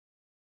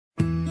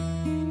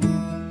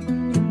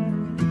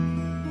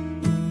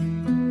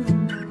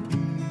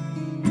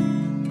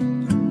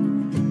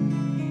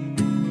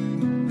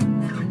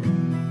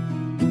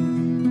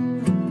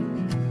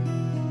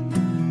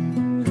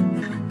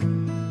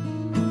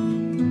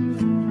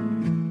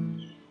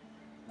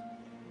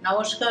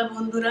নমস্কার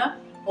বন্ধুরা,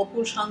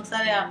 অপুর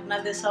সংসারে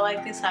আপনাদের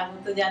সবাইকে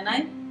স্বাগত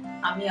জানাই।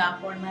 আমি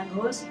অপর্ণা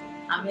ঘোষ।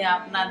 আমি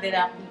আপনাদের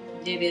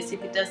যে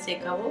রেসিপিটা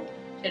শেখাবো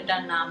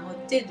সেটার নাম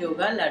হচ্ছে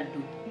যোগা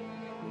লাড্ডু।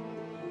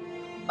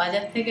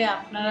 বাজার থেকে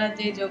আপনারা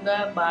যে যোগা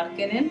বার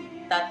কেনেন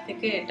তার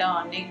থেকে এটা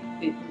অনেক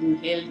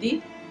হেলদি,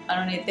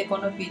 কারণ এতে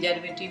কোনো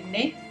প্রিজারভেটিভ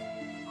নেই।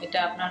 এটা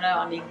আপনারা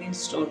অনেক দিন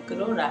স্টোর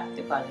করেও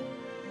রাখতে পারেন।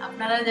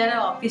 আপনারা যারা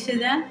অফিসে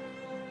যান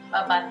বা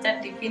বাচ্চার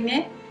টিফিনে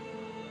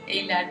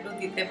এই লাড্ডু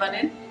দিতে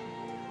পারেন।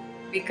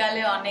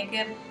 বিকালে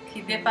অনেকের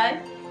খিদে পায়,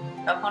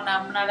 তখন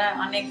আপনারা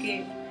অনেকে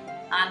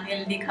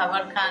আনহেলদি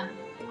খাবার খান,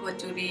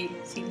 কচুরি,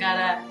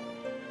 সিঙ্গারা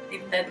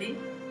ইত্যাদি,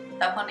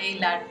 তখন এই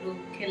লাড্ডু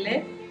খেলে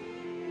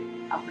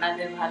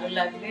আপনাদের ভালো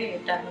লাগবে।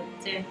 এটা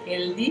হচ্ছে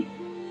হেলদি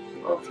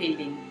ও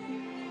ফিলিং।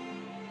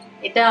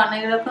 এটা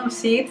অনেক রকম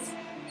সিডস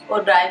ও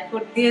ড্রাই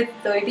ফ্রুট দিয়ে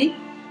তৈরি।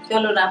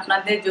 চলুন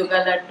আপনাদের যোগা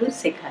লাড্ডু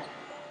শেখাই।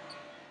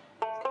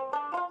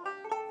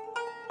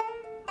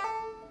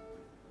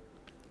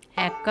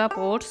 এক কাপ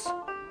ওটস,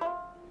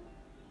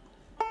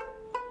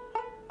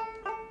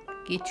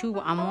 কিছু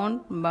আমন্ড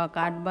বা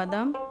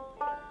কাঠবাদাম,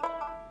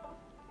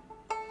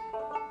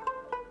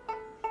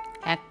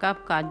 1 কাপ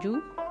কাজু,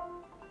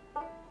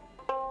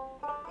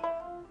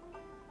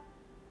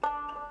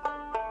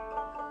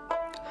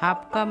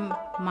 হাফ কাপ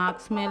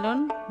মাস্কমেলন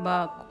বা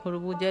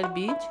খরবুজার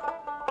বীজ,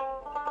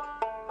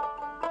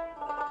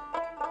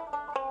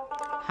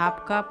 হাফ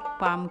কাপ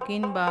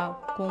পামকিন বা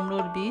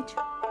কুমড়োর বীজ,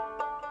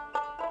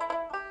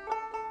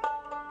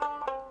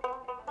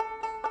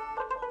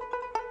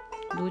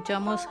 দু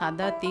চামচ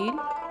সাদা তিল,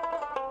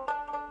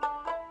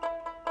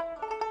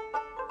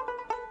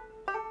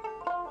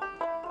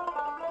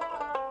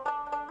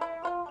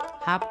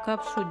 হাফ কাপ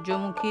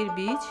সূর্যমুখীর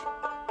বীজ,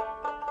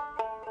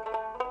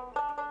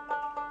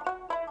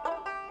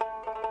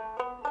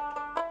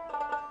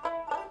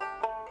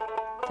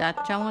 4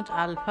 চামচ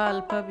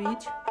আলফা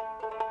বীজ,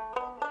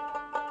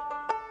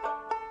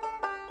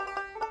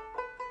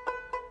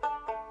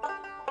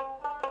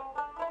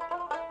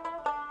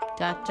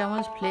 4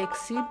 চামচ ফ্লেক্স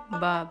সিড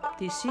বা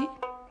তিসি,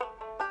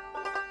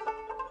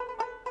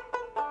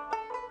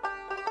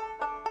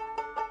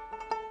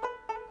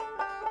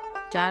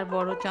 4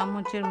 বড়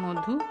চামচের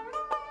মধু,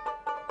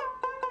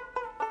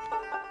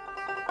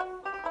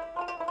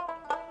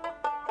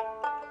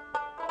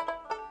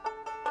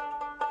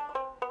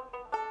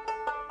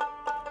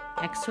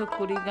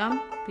 120 গ্রাম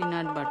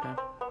পিনাট বাটার।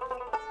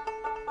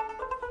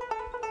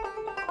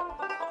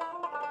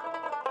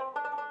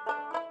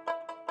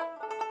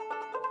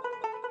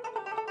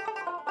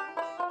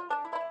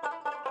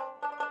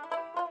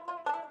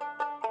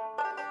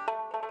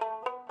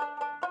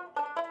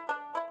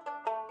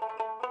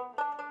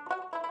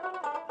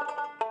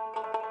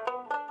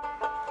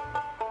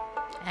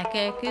 একে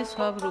একে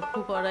সব রুক্ষ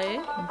কড়াইয়ে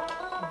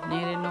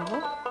নেড়ে নেব।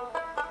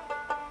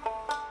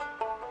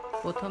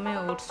 প্রথমে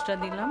ওটসটা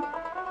দিলাম,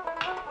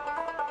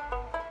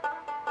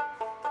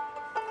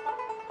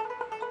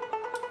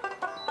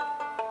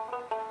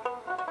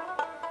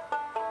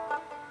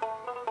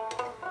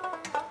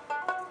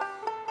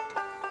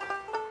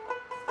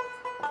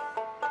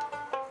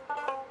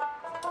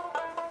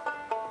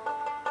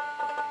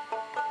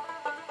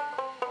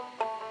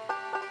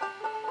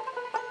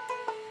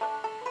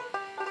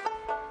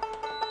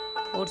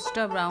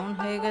 ওটসটা ব্রাউন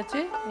হয়ে গেছে,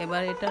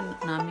 এবার এটা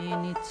নামিয়ে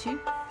নিচ্ছি।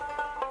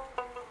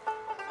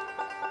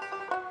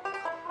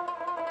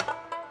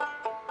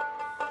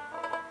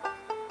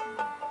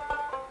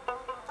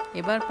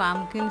 এবার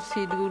পামকিন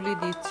সিডগুলি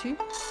দিচ্ছি।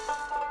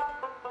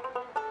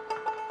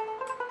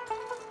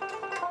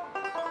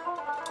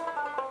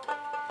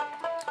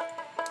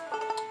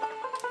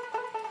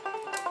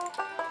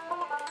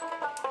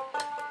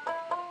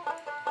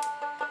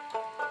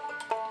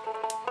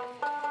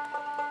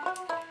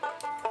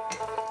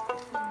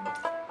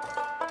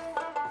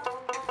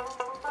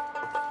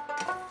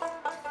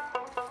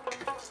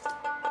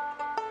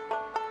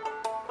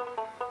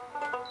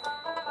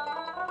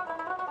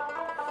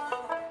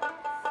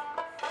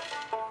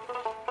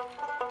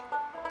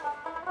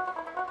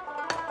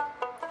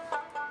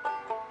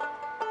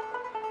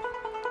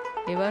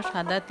 এবার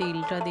সাদা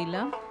তিলটা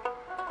দিলাম,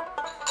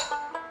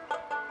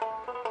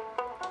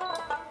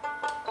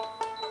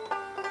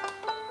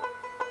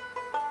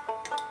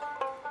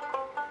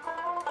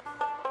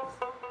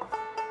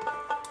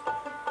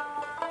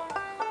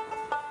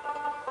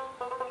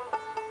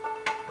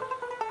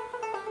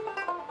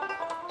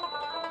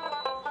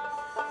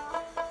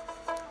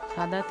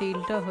 সাদা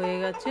তিলটা হয়ে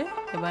গেছে,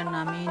 এবার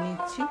নামিয়ে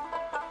নিচ্ছি।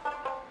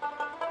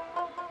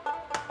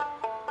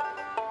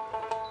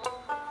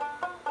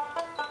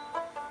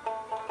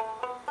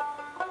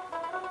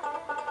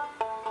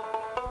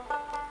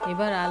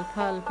 এবার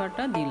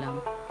আলফাটা দিলাম।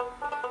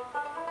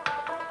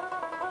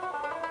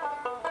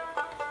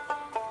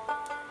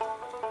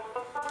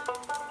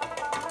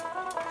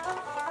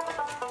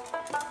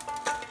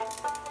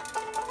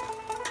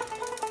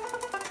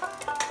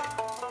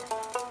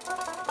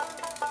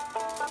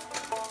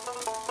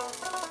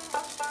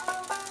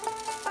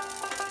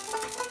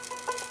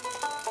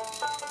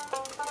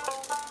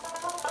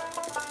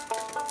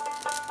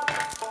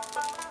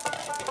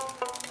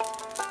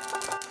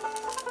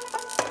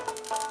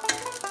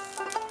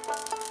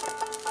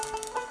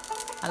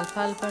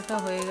 আলফালফাটা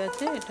হয়ে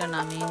গেছে, এটা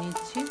নামিয়ে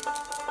নিচ্ছি।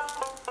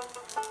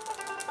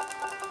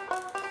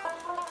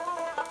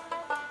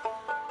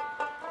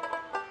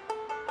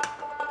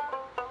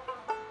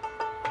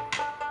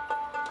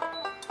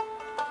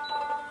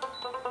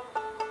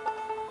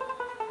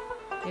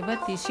 এবার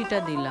তিসিটা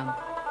দিলাম।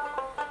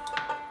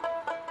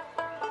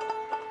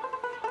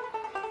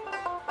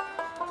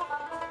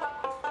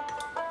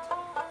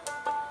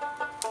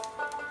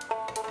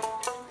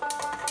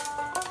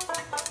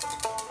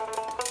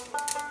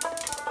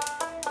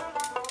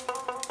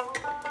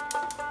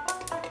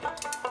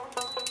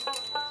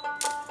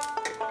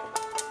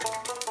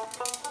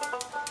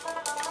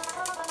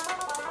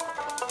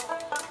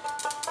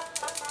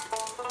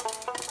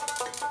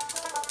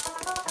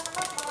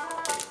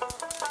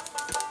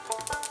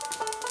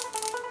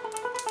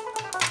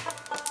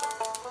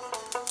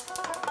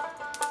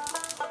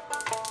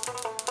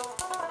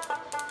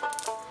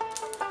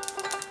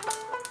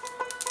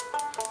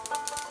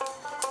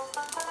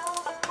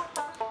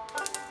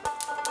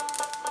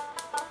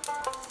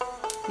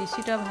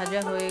 তিসিটা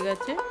ভাজা হয়ে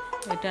গেছে,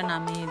 এটা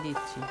নামিয়ে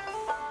দিচ্ছি।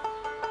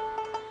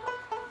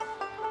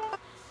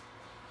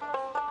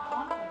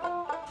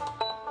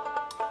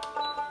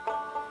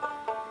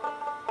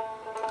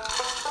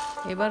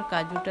 এবার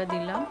কাজুটা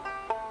দিলাম।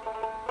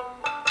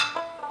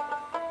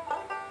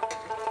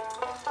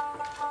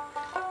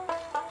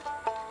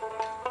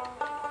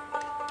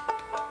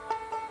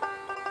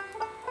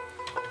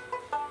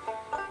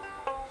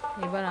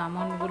 এবার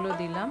আমন্ডগুলো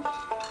দিলাম।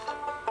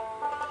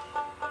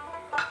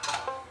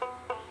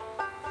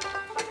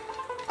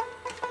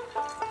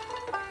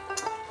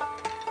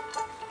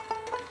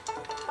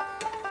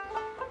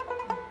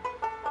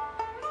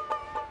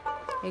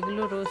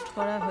 এগুলো রোস্ট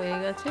করা হয়ে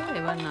গেছে,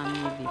 এবার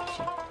নামিয়ে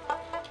দিচ্ছি।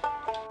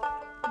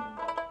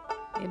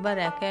 এবার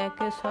একে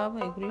একে সব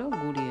এগুলো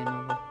গুঁড়িয়ে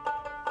নেব।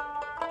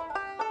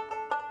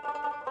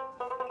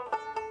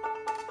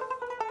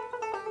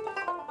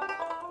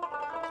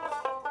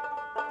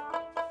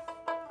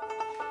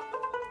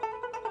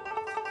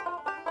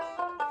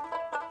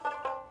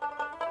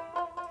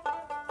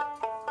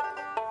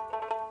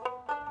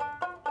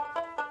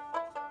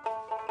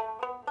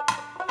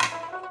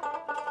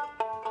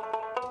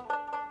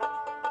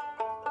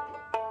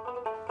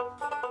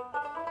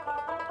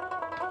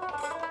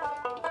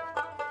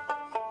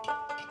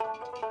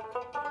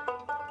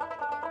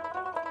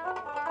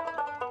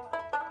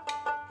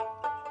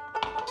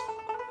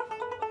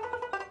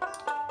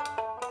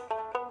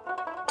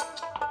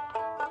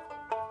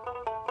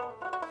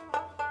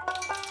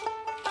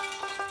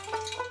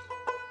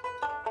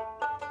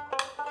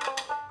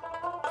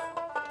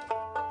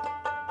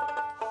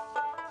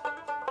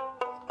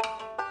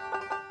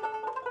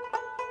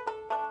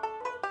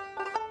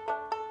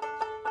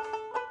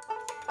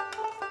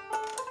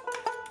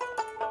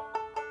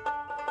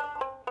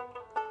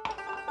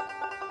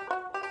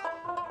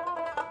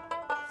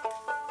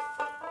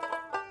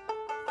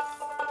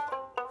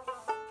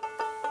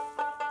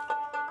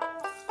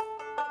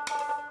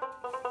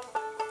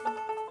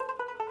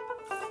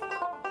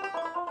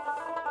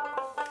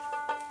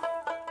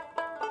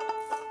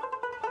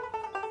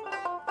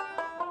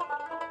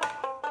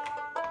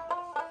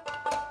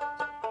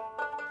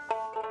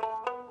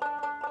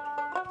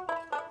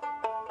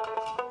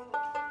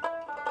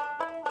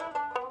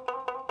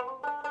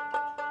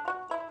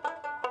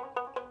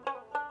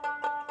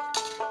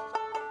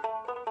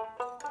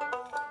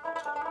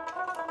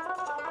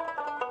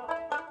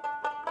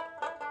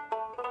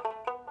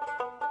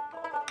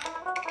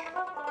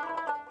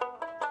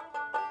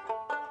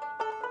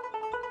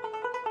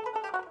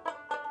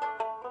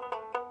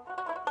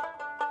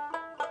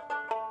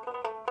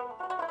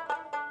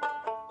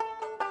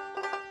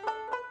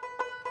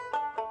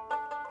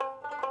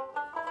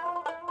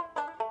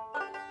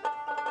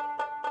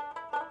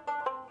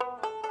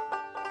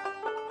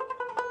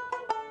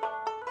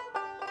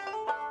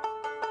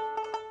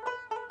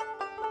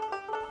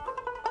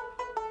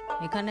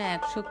 এখানে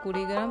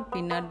 120 গ্রাম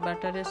পিনাট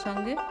বাটারের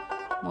সঙ্গে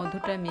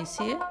মধুটা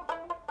মিশিয়ে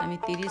আমি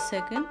 30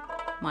 সেকেন্ড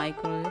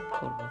মাইক্রোওয়েভ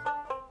করব।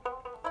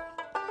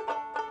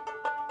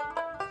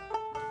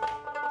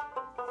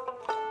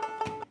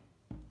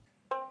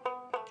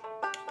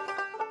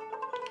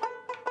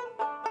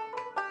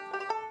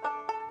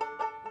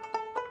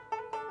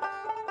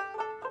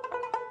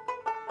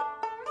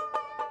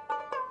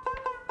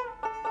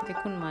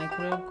 দেখুন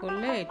মাইক্রোওয়েভ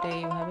করলে এটা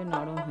এইভাবে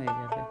নরম হয়ে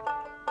যাবে।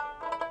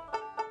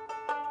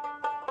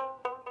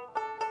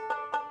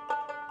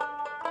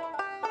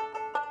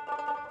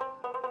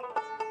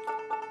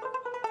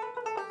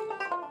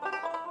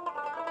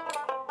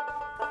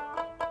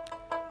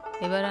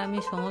 এবার আমি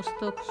সমস্ত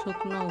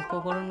শুকনো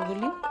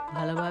উপকরণগুলি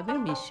ভালোভাবে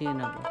মিশিয়ে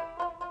নেব।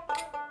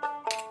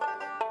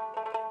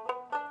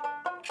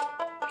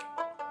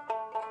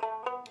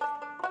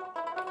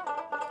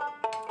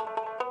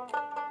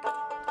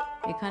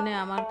 এখানে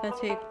আমার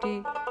কাছে একটি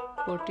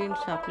প্রোটিন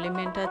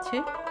সাপ্লিমেন্ট আছে।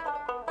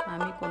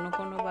 আমি কোনো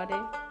বারে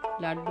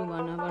লাড্ডু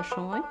বানাবার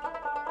সময়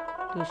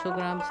 200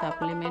 গ্রাম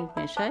সাপ্লিমেন্ট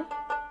মেশাই।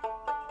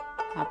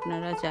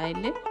 আপনারা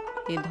চাইলে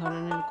এই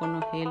ধরনের কোনো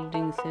হেলথ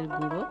ড্রিঙ্কসের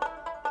গুঁড়ো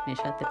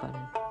মেশাতে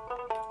পারেন।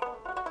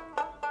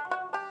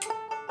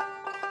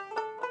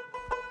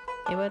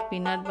 এবার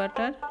পিনাট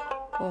বাটার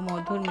ও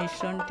মধুর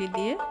মিশ্রণটি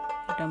দিয়ে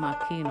এটা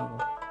মাখিয়ে নেব।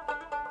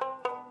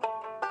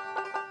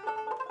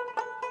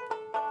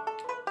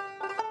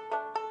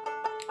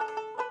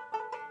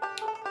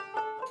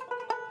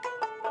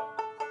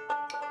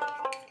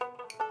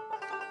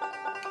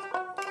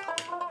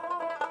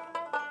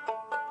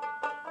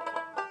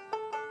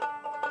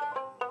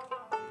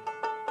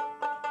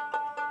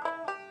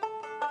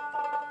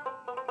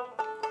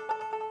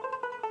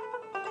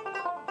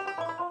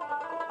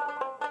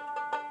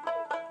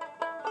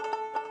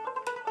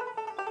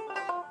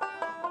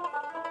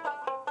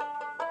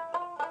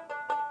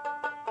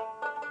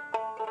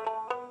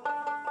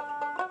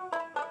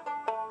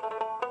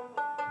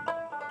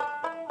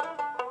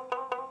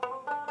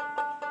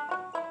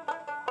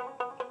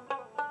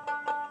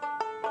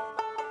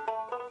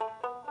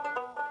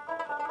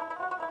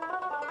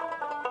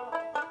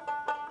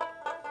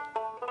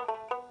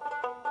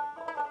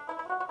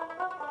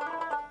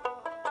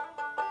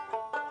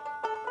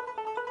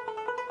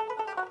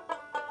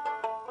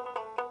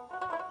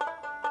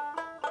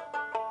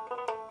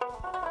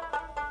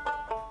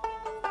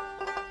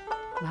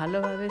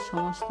 ভালোভাবে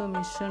সমস্ত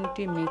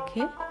মিশ্রণটি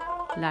মেখে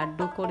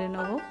লাড্ডু করে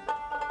নেব।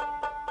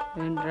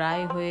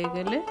 ড্রাই হয়ে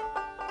গেলে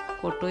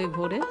কৌটোয়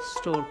ভরে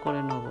স্টোর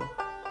করে নেব।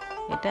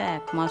 এটা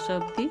 1 মাস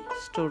অবধি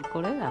স্টোর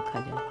করে রাখা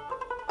যায়।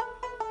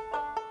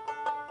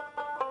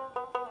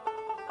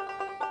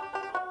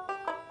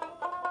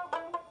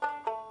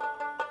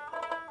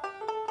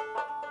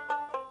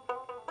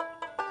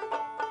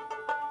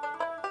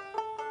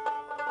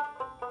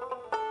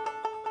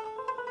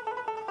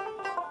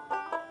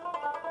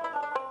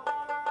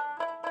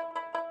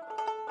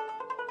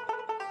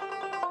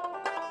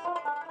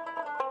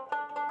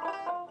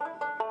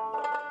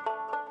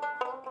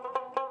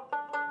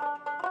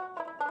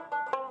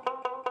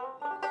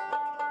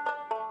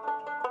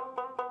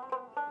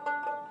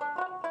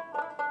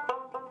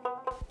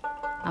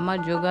 আমার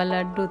যোগা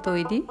লাড্ডু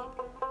তৈরি।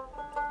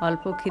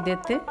 অল্প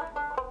খিদেতে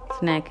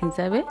স্ন্যাক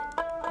হিসাবে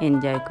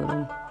এনজয়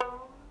করুন।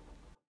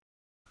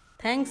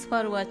 Thanks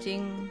for watching.